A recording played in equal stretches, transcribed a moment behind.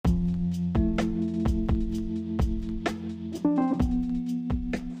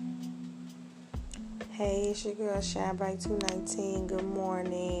It's your girl Shine Bright 219. Good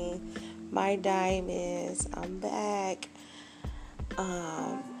morning, my diamonds. I'm back.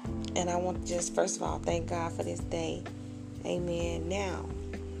 And I want to just first of all thank God for this day. Amen. Now,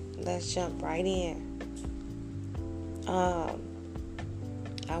 let's jump right in. I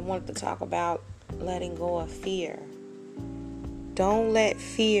wanted to talk about letting go of fear. Don't let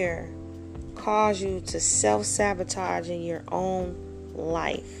fear cause you to self-sabotage in your own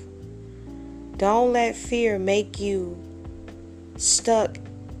life. Don't let fear make you stuck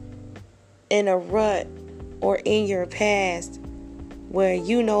in a rut or in your past where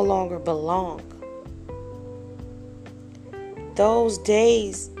you no longer belong. Those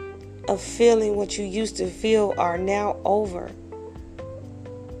days of feeling what you used to feel are now over.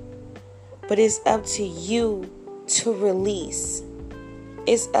 But it's up to you to release.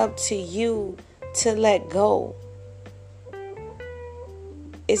 It's up to you to let go.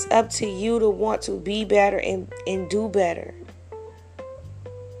 It's up to you to want to be better and do better.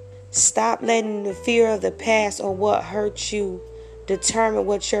 Stop letting the fear of the past or what hurt you determine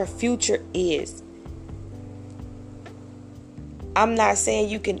what your future is. I'm not saying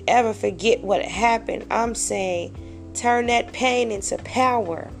you can ever forget what happened. I'm saying turn that pain into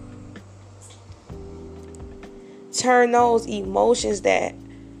power. Turn those emotions that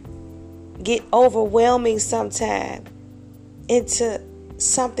get overwhelming sometimes into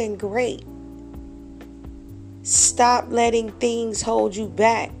something great. Stop letting things hold you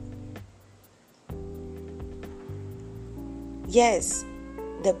back. Yes,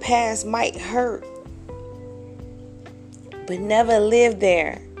 the past might hurt, but never live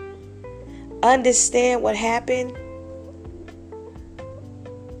there. Understand what happened.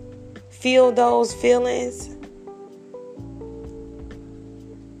 Feel those feelings.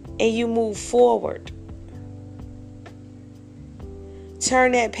 And you move forward.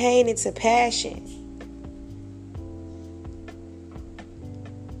 Turn that pain into passion.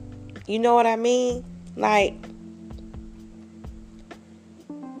 You know what I mean? Like,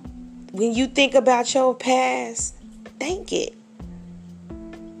 when you think about your past, thank it.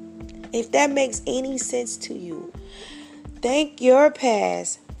 If that makes any sense to you, thank your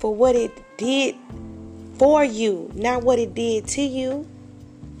past for what it did for you, not what it did to you.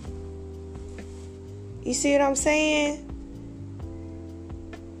 You see what I'm saying?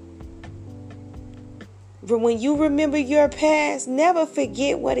 But when you remember your past, never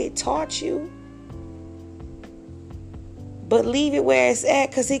forget what it taught you. But leave it where it's at,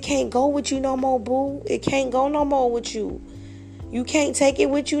 because it can't go with you no more, boo. It can't go no more with you. You can't take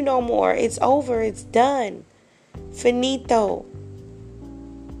it with you no more. It's over. It's done. Finito.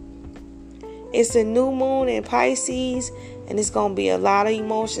 It's a new moon in Pisces, and it's going to be a lot of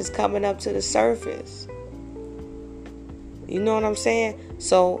emotions coming up to the surface. You know what I'm saying?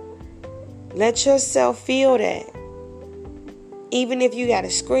 So let yourself feel that. Even if you got to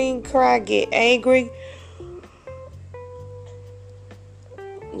scream, cry, get angry,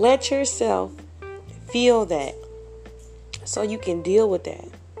 let yourself feel that so you can deal with that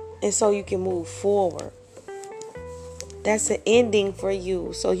and so you can move forward. That's an ending for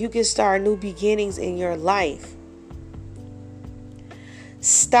you so you can start new beginnings in your life.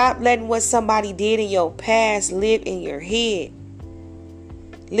 Stop letting what somebody did in your past live in your head.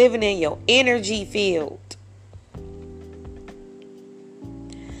 Living in your energy field.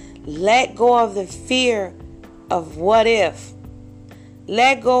 Let go of the fear of what if.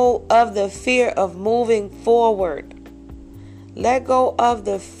 Let go of the fear of moving forward. Let go of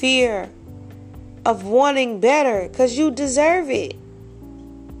the fear of wanting better, because you deserve it.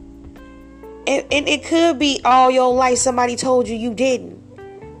 And it could be all your life somebody told you you didn't.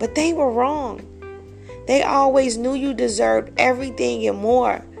 But they were wrong. They always knew you deserved everything and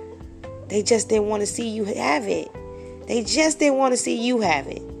more. They just didn't want to see you have it. They just didn't want to see you have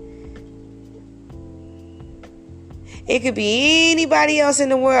it. It could be anybody else in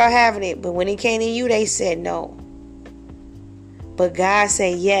the world having it, but when it came to you, they said no. But God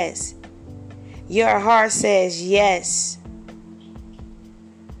said yes. Your heart says yes.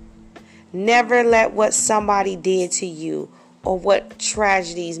 Never let what somebody did to you or what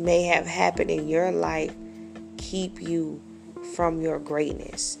tragedies may have happened in your life keep you from your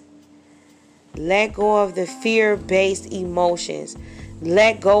greatness. Let go of the fear-based emotions.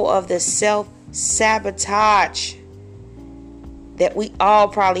 Let go of the self-sabotage that we all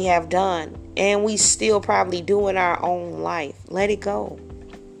probably have done and we still probably do in our own life. Let it go.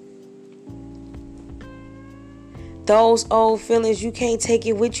 Those old feelings, you can't take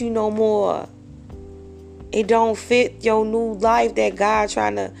it with you no more. It don't fit your new life that God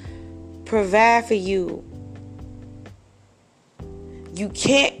trying to provide for you. You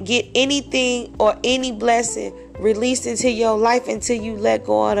can't get anything or any blessing released into your life until you let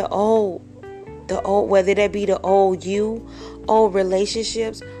go of the old. The old, whether that be the old you, old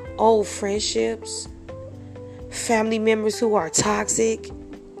relationships, old friendships, family members who are toxic,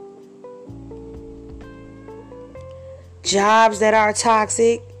 jobs that are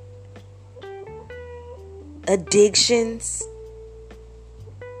toxic, addictions.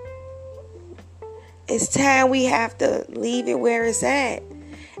 It's time we have to leave it where it's at.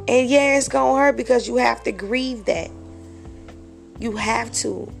 And yeah, it's going to hurt because you have to grieve that. You have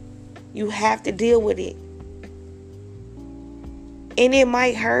to. You have to deal with it. And it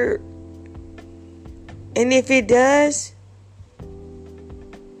might hurt. And if it does,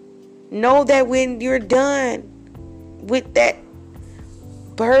 know that when you're done with that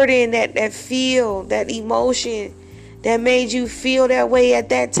burden, that feel, that emotion that made you feel that way at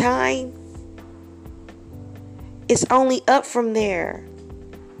that time, it's only up from there.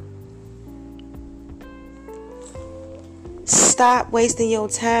 Stop wasting your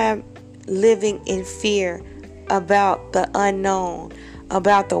time living in fear about the unknown,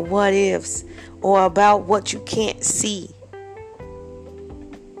 about the what ifs, or about what you can't see.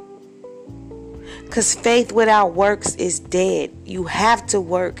 Because faith without works is dead. You have to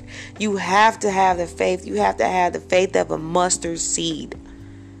work. You have to have the faith. You have to have the faith of a mustard seed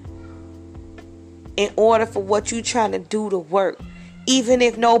in order for what you're trying to do to work, even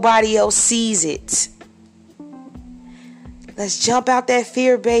if nobody else sees it. Let's jump out that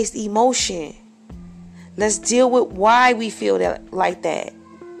fear-based emotion. Let's deal with why we feel that like that.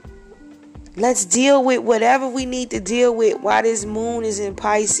 Let's deal with whatever we need to deal with while this moon is in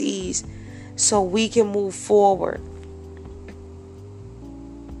Pisces so we can move forward.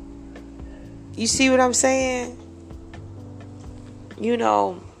 You see what I'm saying? You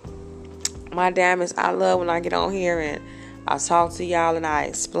know, my diamonds, I love when I get on here and I talk to y'all and I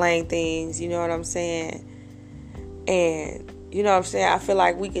explain things. You know what I'm saying? And you know what I'm saying? I feel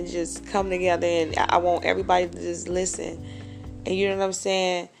like we can just come together and I want everybody to just listen. And you know what I'm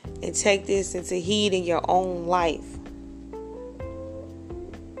saying? And take this into heed in your own life.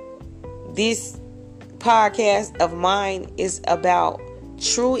 This podcast of mine is about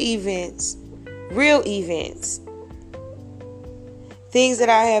true events, real events, things that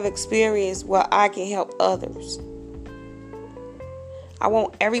I have experienced where I can help others. I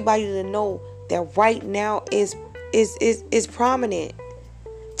want everybody to know that right now is prominent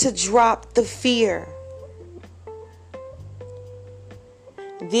to drop the fear.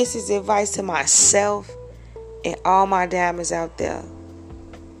 This is advice to myself and all my diamonds out there.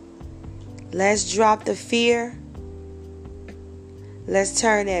 Let's drop the fear. Let's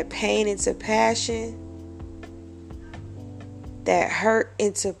turn that pain into passion, that hurt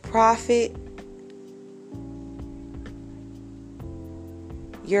into profit,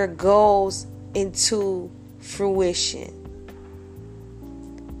 your goals into fruition.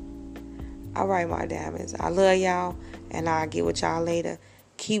 All right, my diamonds. I love y'all, and I'll get with y'all later.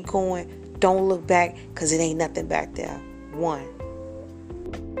 Keep going. Don't look back, because it ain't nothing back there. 1.